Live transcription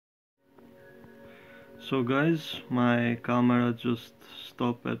So guys, my camera just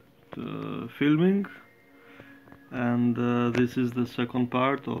stopped at filming, and this is the second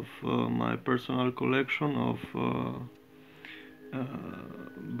part of my personal collection of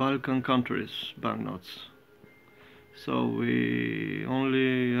Balkan countries banknotes. So we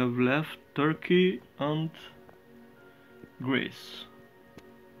only have left Turkey and Greece.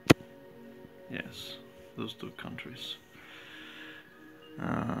 Yes, those two countries.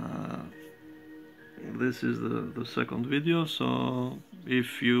 This is the second video, so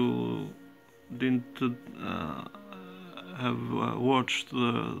if you didn't have watched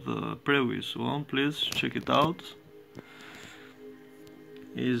the previous one, please check it out.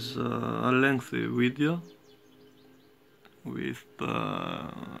 It's a lengthy video with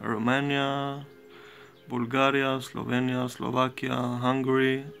Romania, Bulgaria, Slovenia, Slovakia,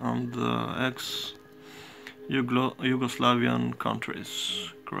 Hungary, and ex-Yugoslavian countries,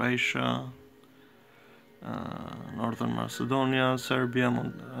 Croatia, Northern Macedonia, Serbia,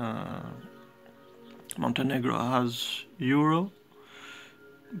 Montenegro has Euro,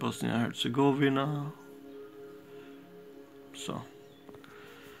 Bosnia and Herzegovina. So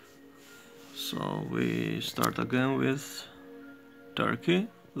we start again with Turkey.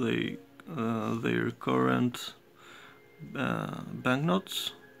 Their current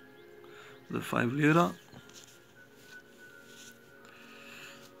banknotes, the 5 lira.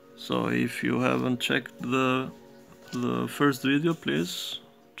 So if you haven't checked the first video, please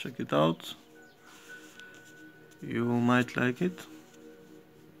check it out. You might like it.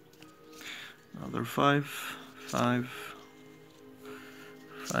 Another 5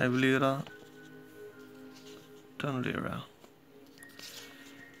 lira, 10 lira.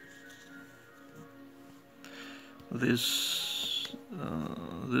 These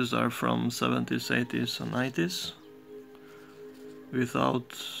are from 70s, 80s and 90s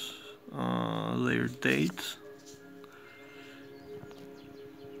without their date.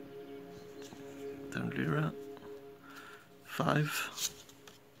 10 lira, 5,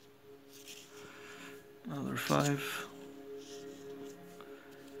 another 5,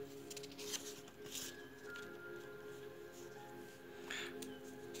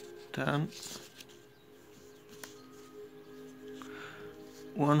 10,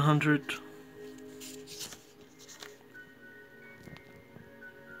 100,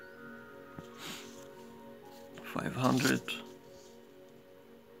 500,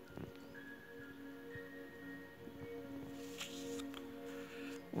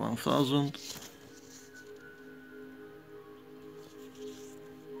 1000,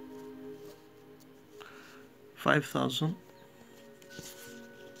 5000,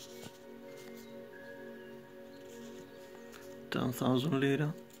 10,000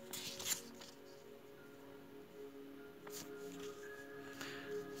 lira,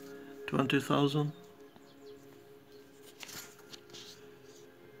 20,000,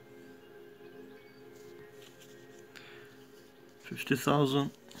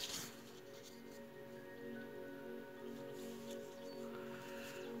 50,000,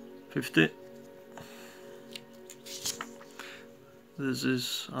 50. This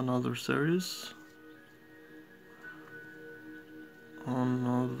is another series, one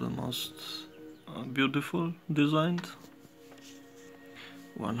of the most beautiful designed.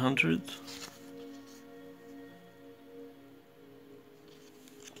 100,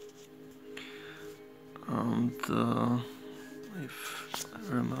 and if I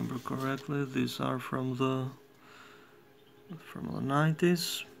remember correctly, these are from the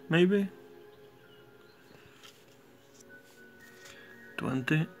 90s, maybe.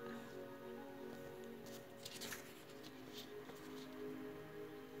 20,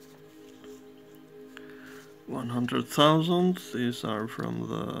 100,000. These are from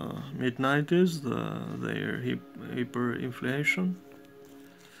the mid-90s, their hyperinflation.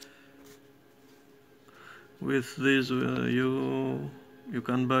 With this you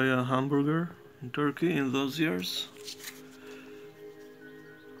can buy a hamburger in Turkey in those years.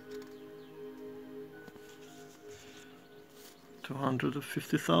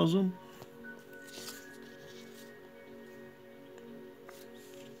 $250,000.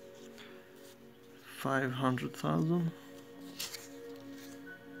 500,000.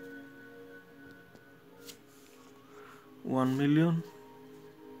 1 million.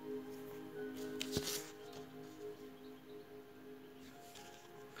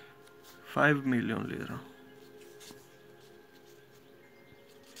 5 million lira.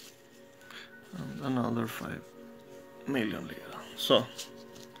 And another 5 million lira. So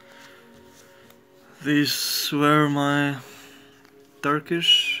these were my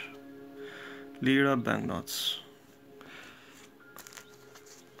Turkish Lira banknotes.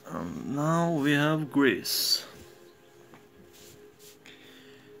 Now we have Greece.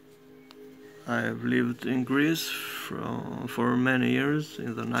 I have lived in Greece for many years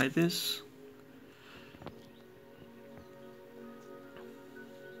in the 90s.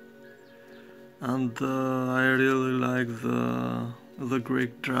 And I really like the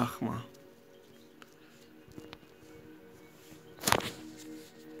Greek drachma.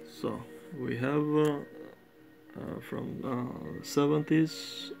 So we have from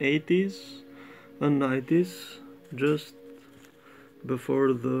 70s, 80s and 90s, just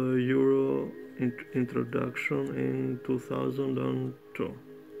before the euro introduction in 2002.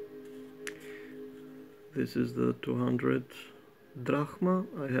 This is the 200 drachma.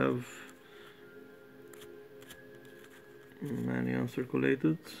 I have many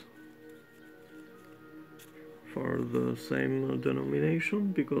uncirculated for the same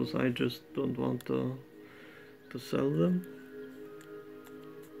denomination because I just don't want to sell them.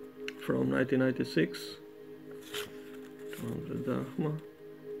 From 1996, 200 drachma,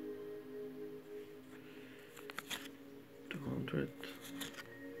 200,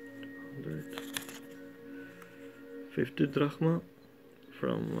 50 drachma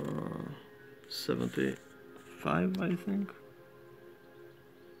from 75, I think,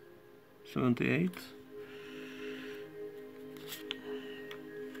 78.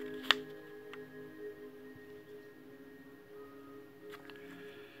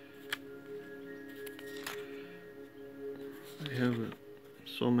 I have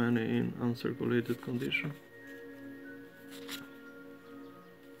so many in uncirculated condition.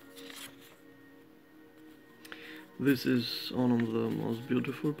 This is one of the most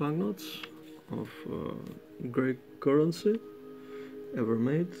beautiful banknotes of Greek currency ever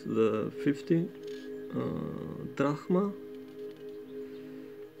made, the 50 drachma,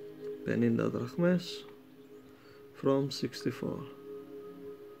 50 drachmes from 64.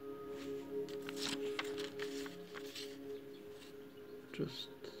 Just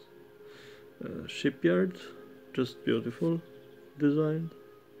shipyard, just beautiful design.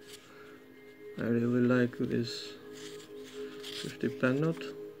 I really like this 50 banknote.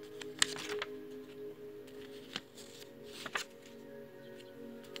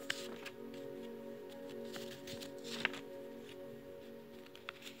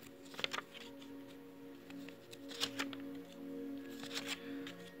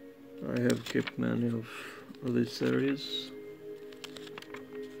 I have kept many of this series.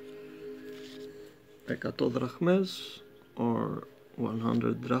 100 drachmes or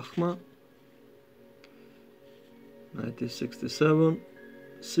 100 drachma, 1967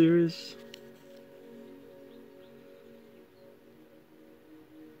 series.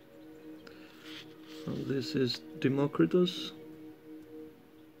 And this is Democritus.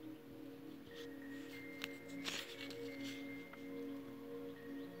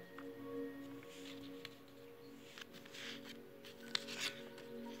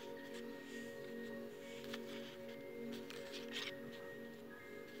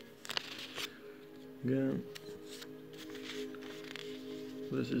 Again,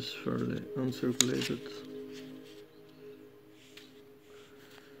 this is fairly uncirculated.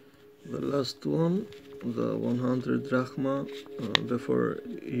 The last one, the 100 drachma before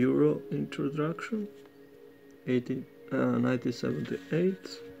euro introduction,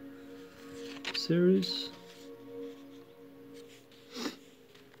 1978 series.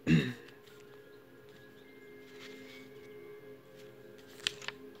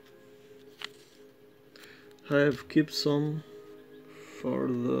 I have kept some for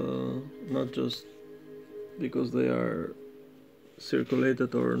the, not just because they are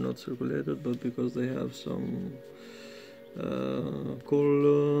circulated or not circulated, but because they have some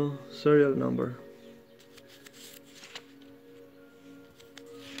cool serial number.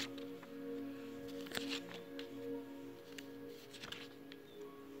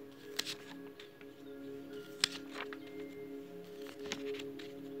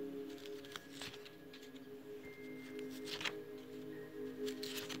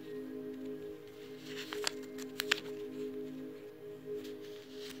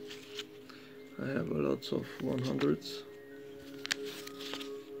 I have lots of 100s.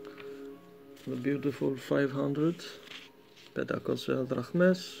 The beautiful 500 500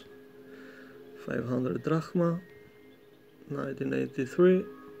 drachmes, 500 drachma, 1983.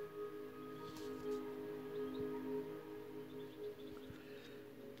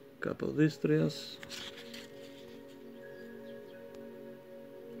 Capodistrias.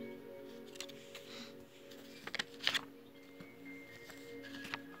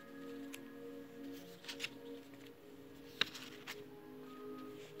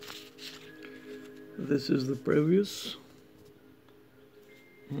 This is the previous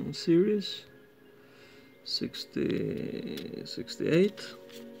series 68.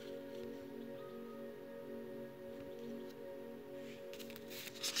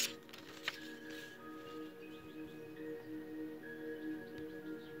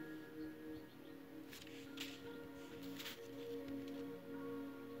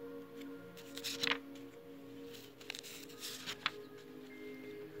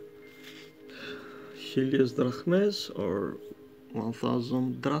 Helios drachmes, or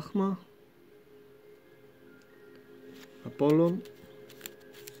 1000 drachma. Apollon.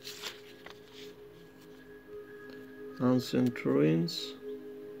 Ancient ruins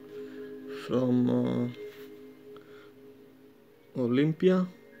from Olympia.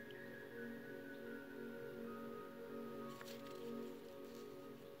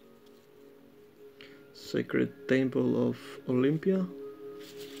 Sacred Temple of Olympia.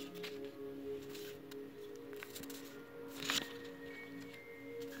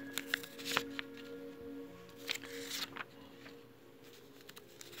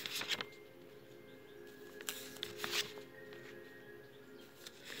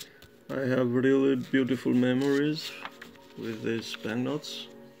 I have really beautiful memories with these banknotes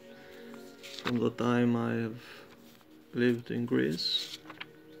from the time I have lived in Greece.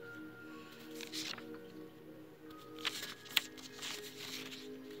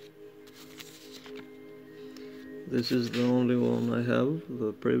 This is the only one I have,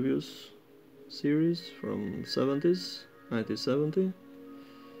 the previous series from 70s, 1970.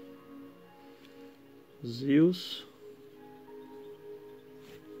 Zeus.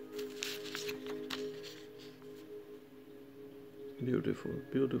 Beautiful,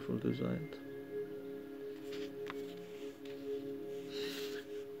 beautiful design.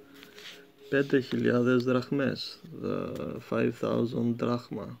 $5,000 drachmes, the 5,000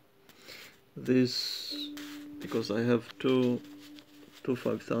 drachma. This, because I have two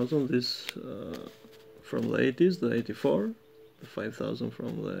 5,000, this from the 80s, the 84, the 5,000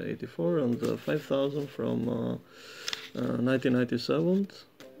 from the 84, and the 5,000 from 1997,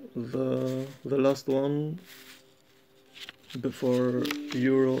 the last one before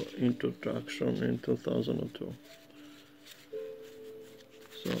Euro introduction in 2002.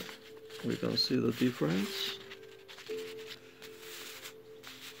 So we can see the difference.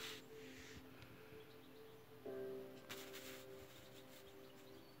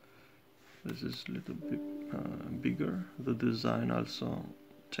 This is a little bit bigger. The design also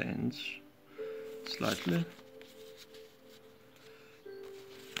changed slightly.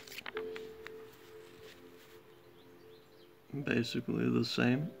 Basically the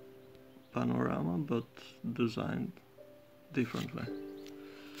same panorama, but designed differently.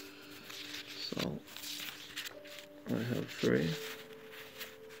 So I have three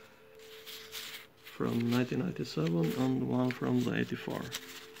from 1997 and one from the 84.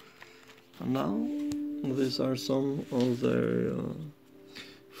 And now these are some of their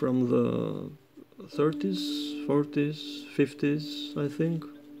from the 30s, 40s, 50s, I think.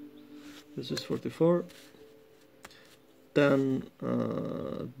 This is 44. 10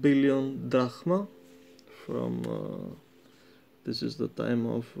 billion drachma from this is the time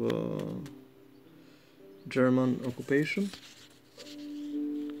of German occupation,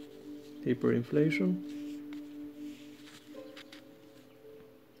 hyperinflation.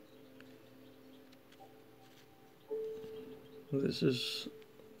 This is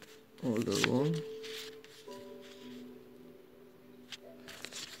older one.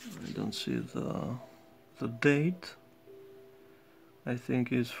 I don't see the date. I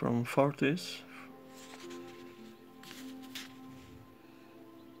think it's from 40s.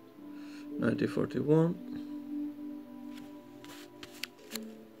 1941.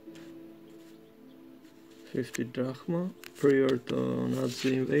 $50 drachma, prior to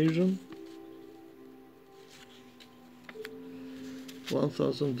Nazi invasion.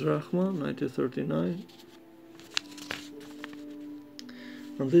 1000 drachma, 1939.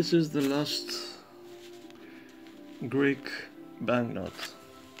 And this is the last Greek banknote.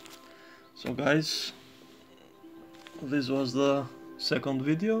 So guys, this was the second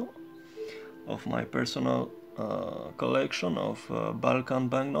video of my personal collection of Balkan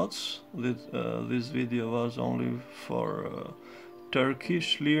banknotes. This video was only for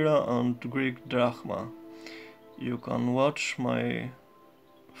Turkish Lira and Greek Drachma. You can watch my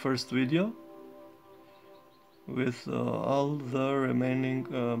first video with all the remaining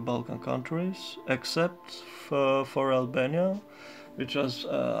Balkan countries except for Albania, which was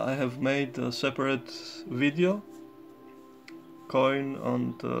I have made a separate video, coin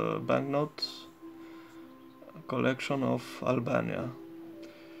and banknote collection of Albania.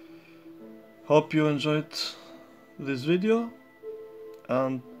 Hope you enjoyed this video,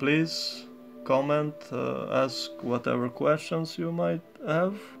 and please comment, ask whatever questions you might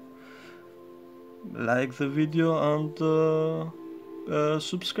have, like the video, and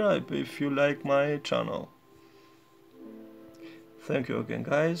subscribe if you like my channel. Thank you again,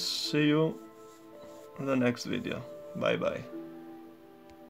 guys. See you in the next video. Bye bye.